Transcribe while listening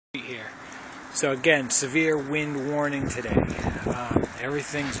So again, severe wind warning today.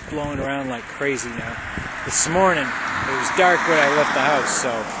 Everything's blowing around like crazy now. This morning, it was dark when I left the house, so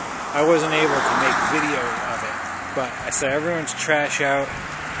I wasn't able to make video of it. But I saw everyone's trash out,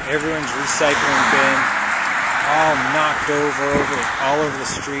 everyone's recycling bin, all knocked over all over the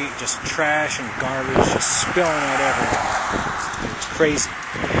street, just trash and garbage just spilling out everywhere. It was crazy.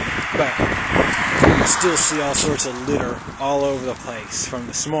 But you can still see all sorts of litter all over the place from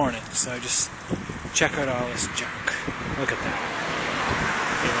this morning. So just check out all this junk. Look at that.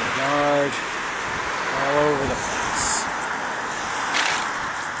 In the yard, all over the place.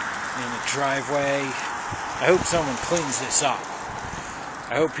 In the driveway. I hope someone cleans this up.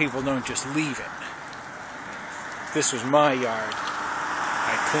 I hope people don't just leave it. If this was my yard,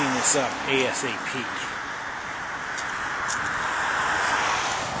 I'd clean this up ASAP.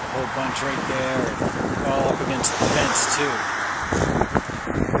 A whole bunch right there, all up against the fence too.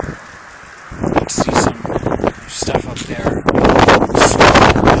 You can see some stuff up there.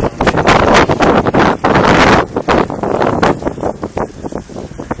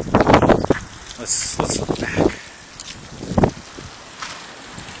 Let's look back.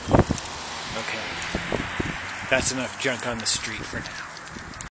 Okay, that's enough junk on the street for now.